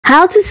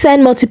How to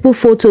send multiple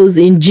photos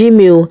in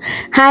Gmail.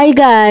 Hi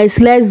guys,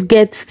 let's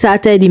get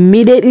started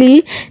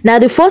immediately. Now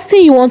the first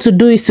thing you want to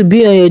do is to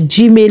be on your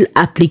Gmail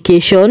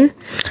application.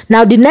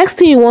 Now the next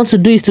thing you want to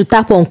do is to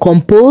tap on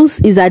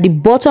Compose. It's at the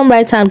bottom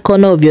right hand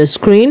corner of your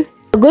screen.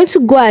 You're going to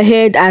go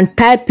ahead and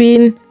type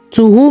in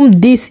to whom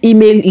this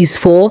email is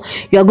for.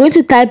 You are going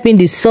to type in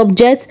the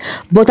subject,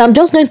 but I'm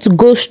just going to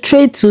go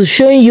straight to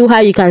showing you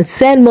how you can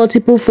send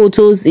multiple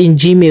photos in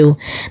Gmail.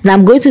 Now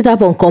I'm going to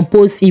tap on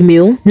Compose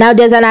email. Now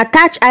there's an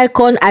attach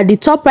icon at the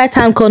top right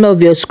hand corner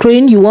of your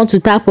screen. You want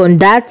to tap on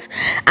that,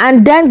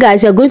 and then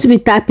guys, you're going to be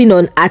tapping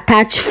on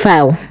attach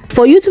file.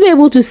 For you to be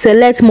able to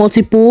select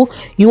multiple,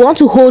 you want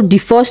to hold the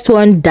first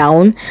one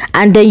down,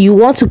 and then you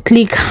want to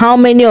click how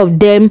many of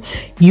them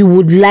you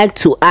would like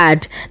to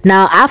add.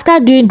 Now after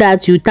doing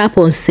that, you tap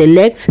on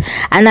select,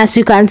 and as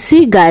you can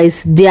see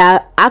guys, there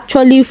are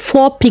actually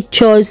 4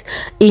 pictures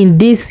in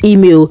this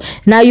email.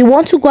 Now you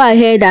want to go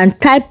ahead and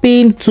type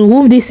in to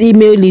whom this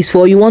email is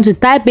for. You want to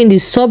type in the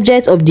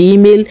subject of the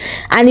email,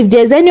 and if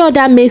there's any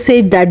other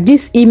message that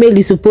this email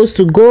is supposed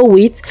to go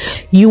with,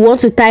 you want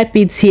to type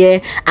it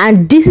here.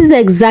 And this is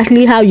exactly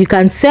how you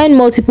can send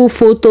multiple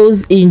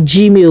photos in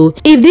Gmail.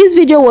 If this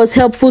video was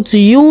helpful to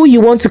you,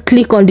 you want to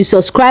click on the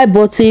subscribe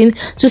button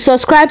to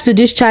subscribe to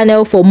this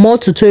channel for more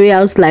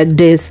tutorials like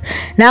this.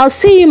 Now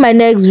see you in my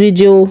next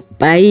video.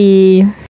 Bye.